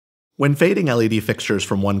When fading LED fixtures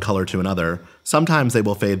from one color to another, sometimes they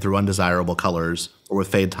will fade through undesirable colors or with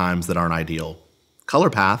fade times that aren't ideal. Color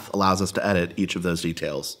Path allows us to edit each of those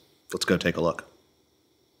details. Let's go take a look.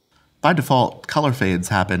 By default, color fades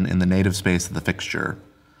happen in the native space of the fixture.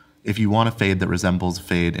 If you want a fade that resembles a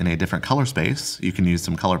fade in a different color space, you can use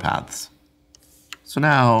some color paths. So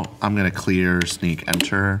now I'm going to clear sneak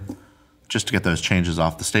enter just to get those changes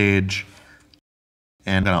off the stage.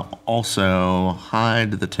 And I'm going to also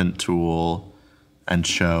hide the tint tool and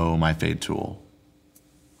show my fade tool.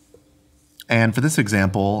 And for this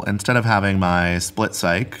example, instead of having my split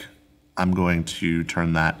cyc, I'm going to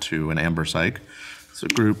turn that to an amber cyc. So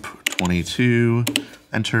group 22,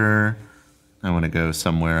 enter. I want to go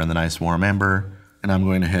somewhere in the nice warm amber, and I'm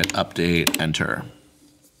going to hit update, enter.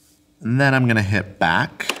 And then I'm going to hit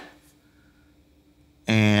back.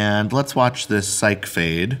 And let's watch this cyc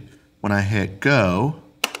fade. When I hit go,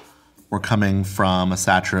 we're coming from a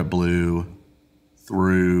saturate blue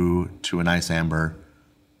through to a nice amber.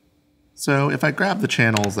 So if I grab the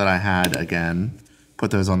channels that I had again, put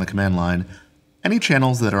those on the command line, any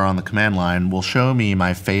channels that are on the command line will show me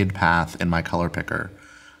my fade path in my color picker.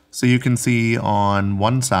 So you can see on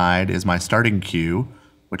one side is my starting cue,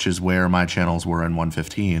 which is where my channels were in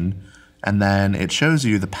 115, and then it shows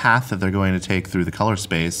you the path that they're going to take through the color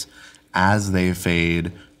space as they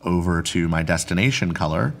fade over to my destination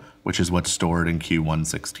color, which is what's stored in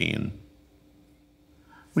Q116.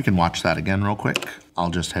 We can watch that again real quick. I'll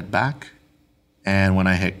just hit back, and when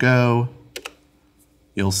I hit go,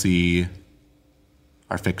 you'll see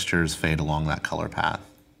our fixtures fade along that color path.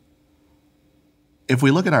 If we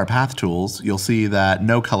look at our path tools, you'll see that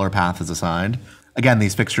no color path is assigned. Again,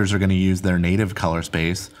 these fixtures are going to use their native color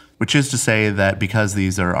space, which is to say that because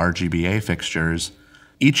these are RGBA fixtures,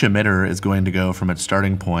 each emitter is going to go from its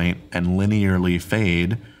starting point and linearly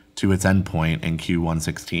fade to its endpoint in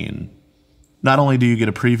Q116. Not only do you get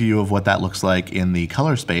a preview of what that looks like in the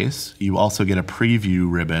color space, you also get a preview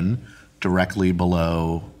ribbon directly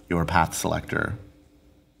below your path selector.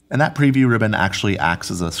 And that preview ribbon actually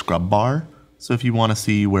acts as a scrub bar. So if you want to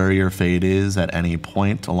see where your fade is at any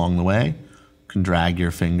point along the way, you can drag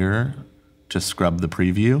your finger to scrub the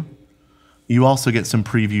preview. You also get some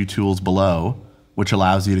preview tools below, which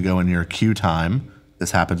allows you to go in your cue time.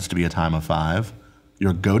 This happens to be a time of 5.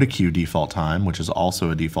 Your go to cue default time, which is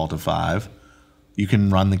also a default of 5. You can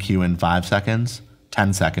run the cue in 5 seconds,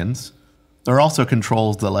 10 seconds. There are also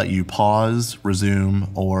controls that let you pause, resume,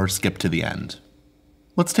 or skip to the end.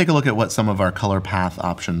 Let's take a look at what some of our color path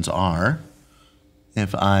options are.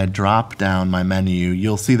 If I drop down my menu,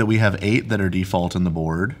 you'll see that we have 8 that are default in the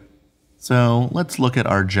board. So let's look at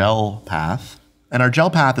our gel path. And our gel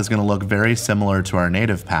path is going to look very similar to our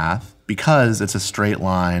native path because it's a straight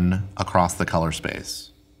line across the color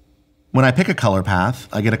space. When I pick a color path,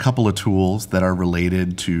 I get a couple of tools that are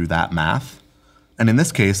related to that math. And in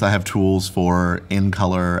this case, I have tools for in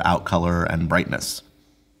color, out color, and brightness.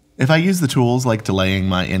 If I use the tools like delaying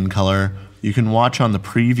my in color, you can watch on the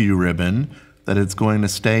preview ribbon that it's going to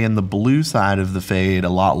stay in the blue side of the fade a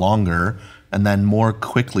lot longer and then more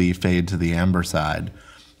quickly fade to the amber side.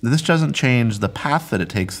 This doesn't change the path that it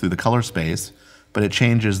takes through the color space, but it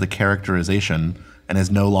changes the characterization and is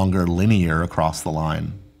no longer linear across the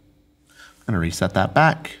line. I'm going to reset that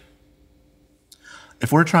back.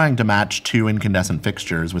 If we're trying to match 2 incandescent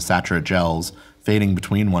fixtures with saturate gels fading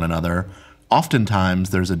between one another, oftentimes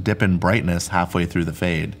there's a dip in brightness halfway through the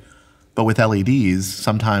fade. But with LEDs,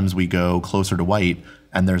 sometimes we go closer to white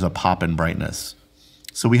and there's a pop in brightness.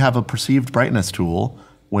 So we have a perceived brightness tool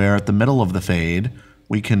where at the middle of the fade,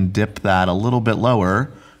 we can dip that a little bit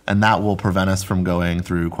lower, and that will prevent us from going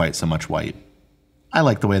through quite so much white. I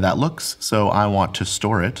like the way that looks, so I want to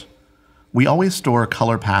store it. We always store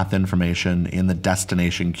color path information in the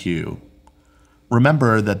destination queue.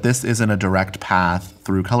 Remember that this isn't a direct path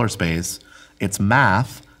through color space, it's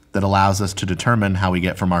math that allows us to determine how we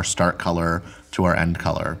get from our start color to our end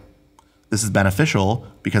color. This is beneficial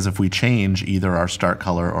because if we change either our start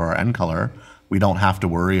color or our end color, we don't have to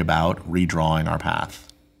worry about redrawing our path.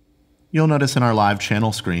 You'll notice in our live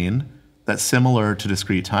channel screen that similar to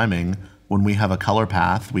discrete timing, when we have a color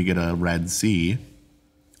path, we get a red C,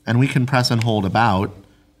 and we can press and hold about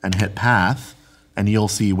and hit path, and you'll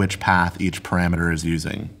see which path each parameter is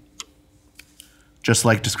using. Just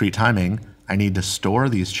like discrete timing, I need to store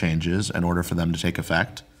these changes in order for them to take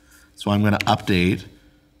effect. So I'm going to update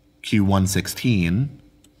Q116,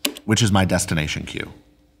 which is my destination queue.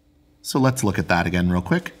 So let's look at that again real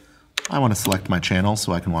quick. I want to select my channels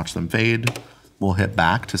so I can watch them fade. We'll hit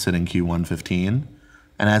back to sit in Q115.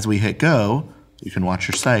 And as we hit go, you can watch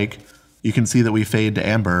your cyc. You can see that we fade to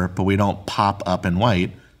amber, but we don't pop up in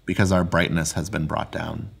white because our brightness has been brought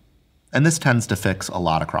down. And this tends to fix a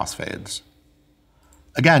lot of crossfades.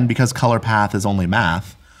 Again, because color path is only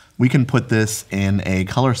math, we can put this in a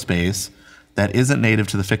color space that isn't native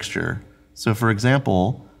to the fixture. So for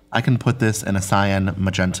example, I can put this in a cyan,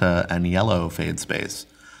 magenta, and yellow fade space.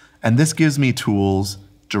 And this gives me tools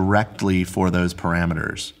directly for those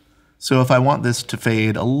parameters. So if I want this to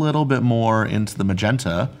fade a little bit more into the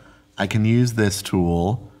magenta, I can use this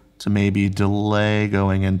tool to maybe delay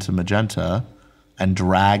going into magenta and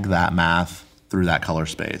drag that math through that color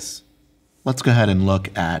space. Let's go ahead and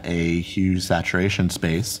look at a hue saturation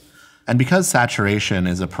space. And because saturation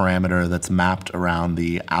is a parameter that's mapped around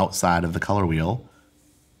the outside of the color wheel,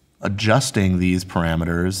 adjusting these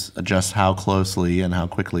parameters adjusts how closely and how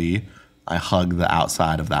quickly I hug the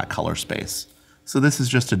outside of that color space. So this is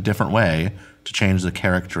just a different way to change the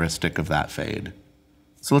characteristic of that fade.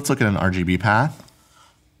 So let's look at an RGB path.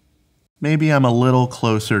 Maybe I'm a little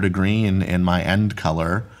closer to green in my end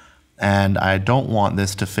color, and I don't want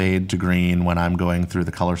this to fade to green when I'm going through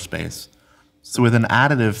the color space. So with an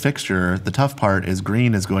additive fixture, the tough part is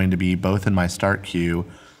green is going to be both in my start queue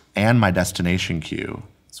and my destination queue,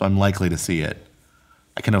 so I'm likely to see it.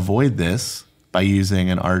 I can avoid this by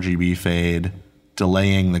using an RGB fade,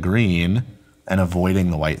 delaying the green, and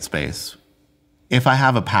avoiding the white space. If I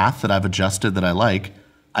have a path that I've adjusted that I like,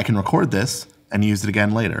 I can record this and use it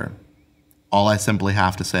again later. All I simply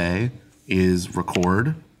have to say is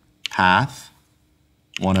record path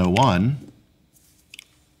 101,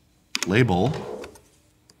 label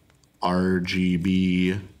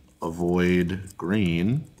RGB avoid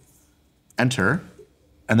green, enter,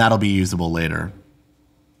 and that'll be usable later.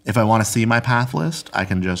 If I want to see my path list, I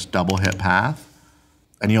can just double hit path,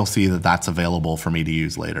 and you'll see that that's available for me to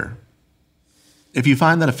use later. If you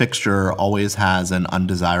find that a fixture always has an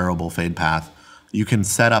undesirable fade path, you can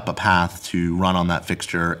set up a path to run on that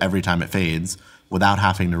fixture every time it fades without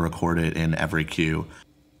having to record it in every queue.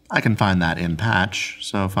 I can find that in patch,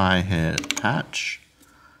 so if I hit patch,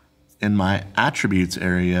 in my attributes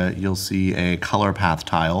area, you'll see a color path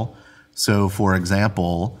tile. So for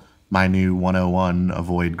example, my new 101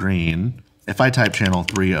 avoid green, if I type channel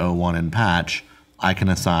 301 in patch, I can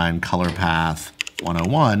assign color path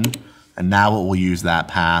 101, and now it will use that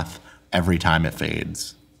path every time it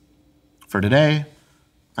fades. For today,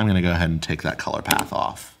 I'm going to go ahead and take that color path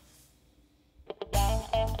off.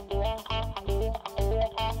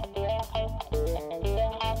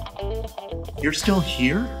 You're still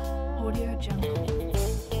here? Audio Jungle.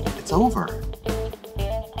 It's over.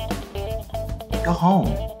 Go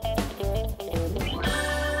home.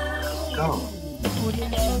 Go. Audio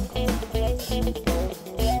Jungle.